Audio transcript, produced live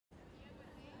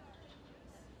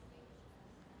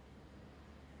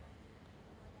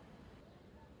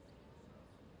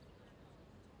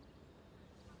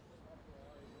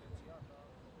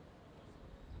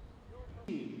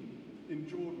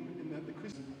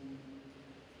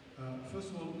First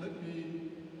of all, let me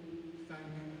thank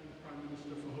the Prime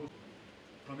Minister for hosting.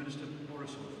 Prime Minister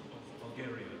Borisov of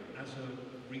Bulgaria, as a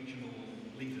regional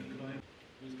leader, could I...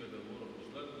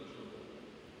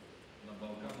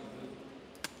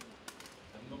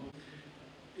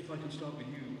 If I can start with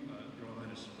you, Your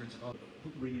Highness, Prince of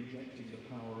re-injecting the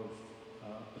power of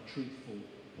a truthful,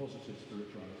 positive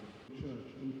spirituality. Church.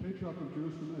 And the Patriarch of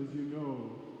Jerusalem, as you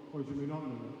know, or as you may not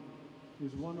know,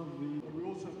 is one of the... We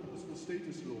also have personal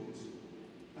status laws,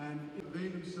 and they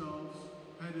themselves,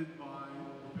 headed by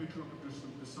the Patriarch of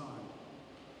Jerusalem, decide.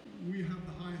 We have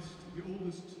the highest, the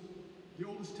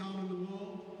oldest town in the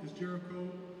world is Jericho.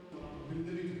 We've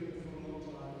been living together for a long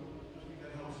time. I think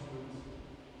that helps with.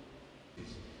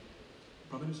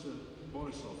 Prime Minister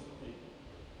Borisov,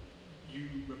 you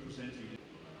represent...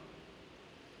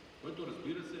 Което,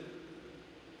 разбира се,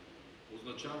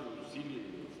 означава усилие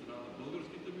от страна на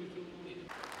българските мюсюлмани.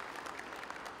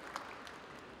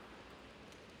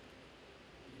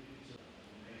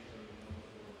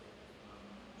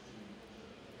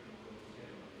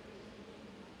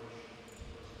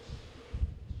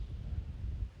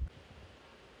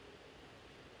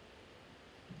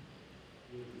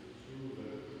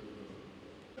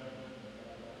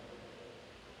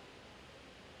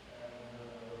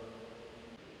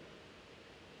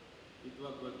 И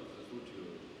това, което се случи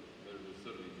между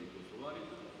сърбите и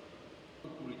косоварите,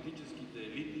 политическите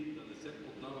елити да не се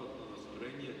поддават на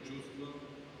настроения, чувства,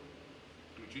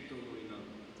 включително и на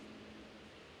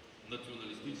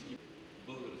националистически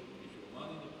български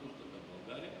мюсюлмани, напуснаха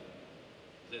България,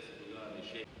 взе се тогава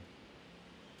решение.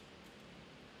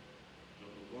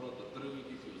 Защото хората,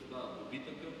 тръгвайки, си остават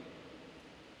добитъка,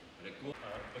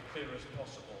 the clearest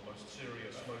possible, most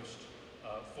serious, most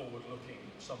forward-looking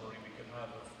summary we can have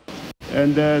of...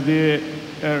 And the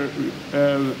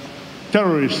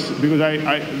terrorists, because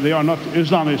they are not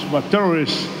Islamists, but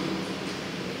terrorists,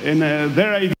 in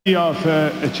their idea of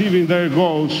achieving their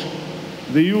goals,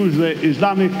 they use the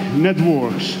Islamic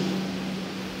networks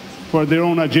for their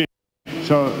own agenda.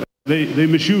 So they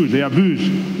misuse, they abuse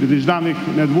the Islamic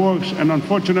networks, and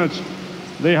unfortunately,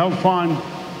 they have found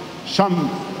some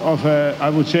of, I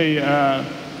would say,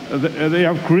 they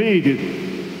have created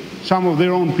some of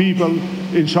their own people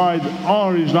inside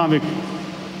our Islamic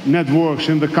networks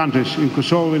in the countries, in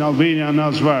Kosovo, in Albania and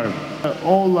elsewhere.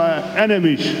 All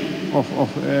enemies of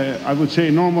I would say,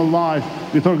 normal life,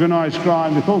 with organized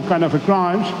crime, with all kind of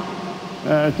crimes,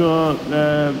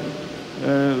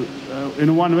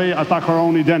 in one way attack our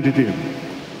own identity.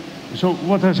 So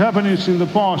what has happened is in the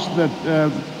past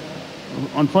that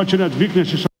unfortunate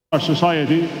weaknesses of our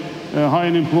society, high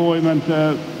unemployment,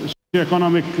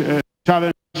 economic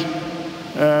challenge,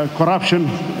 corruption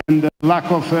and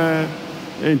lack of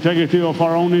integrity of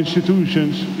our own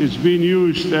institutions is being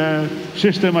used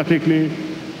systematically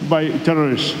by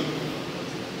terrorists.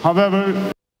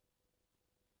 However,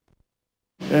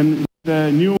 and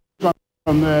the new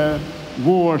from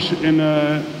wars in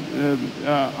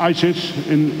ISIS,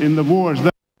 in the wars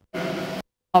that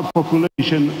our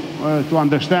population to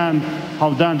understand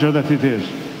how dangerous that it is.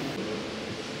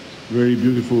 Very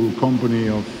beautiful company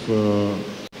of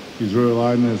His Royal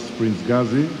Highness Prince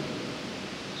Ghazi,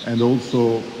 and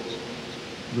also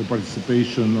the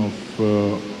participation of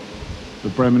the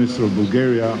Prime Minister of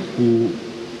Bulgaria, who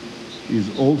is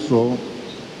also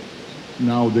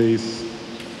nowadays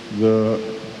the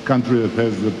country that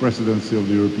has the presidency of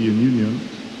the European Union,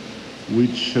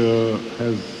 which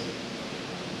has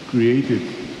created,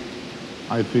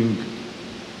 I think,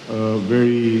 a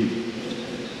very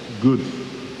good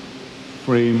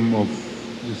frame of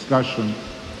discussion,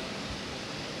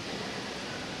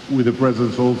 with the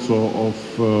presence also of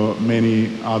many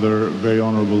other very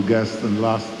honorable guests, and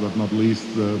last but not least,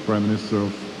 the Prime Minister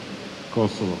of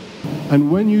Kosovo. And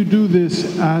when you do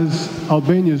this, as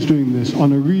Albania is doing this,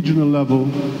 on a regional level,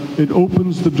 it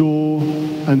opens the door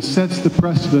and sets the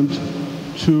precedent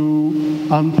to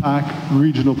unpack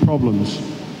regional problems.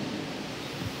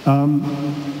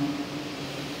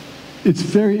 It's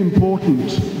very important.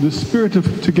 The spirit of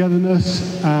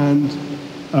togetherness and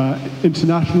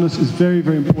internationalness is very,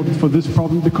 very important for this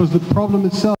problem, because the problem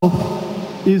itself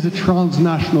is a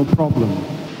transnational problem.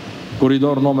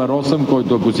 Коридор номер 8,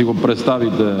 който ако си го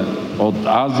представите от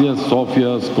Азия,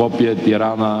 София, Скопие,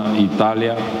 Тирана,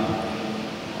 Италия,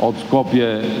 от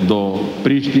Скопие до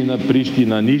Прищина,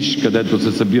 Прищина, Ниш, където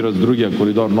се събира с другия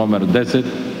коридор номер 10,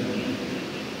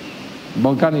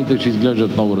 Балканите ще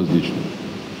изглеждат много различно.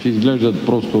 Ще изглеждат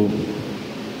просто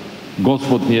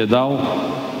Господ ни е дал,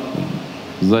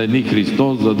 за едни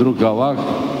Христос, за друг Аллах,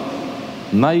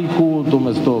 най-хубавото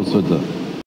место в света.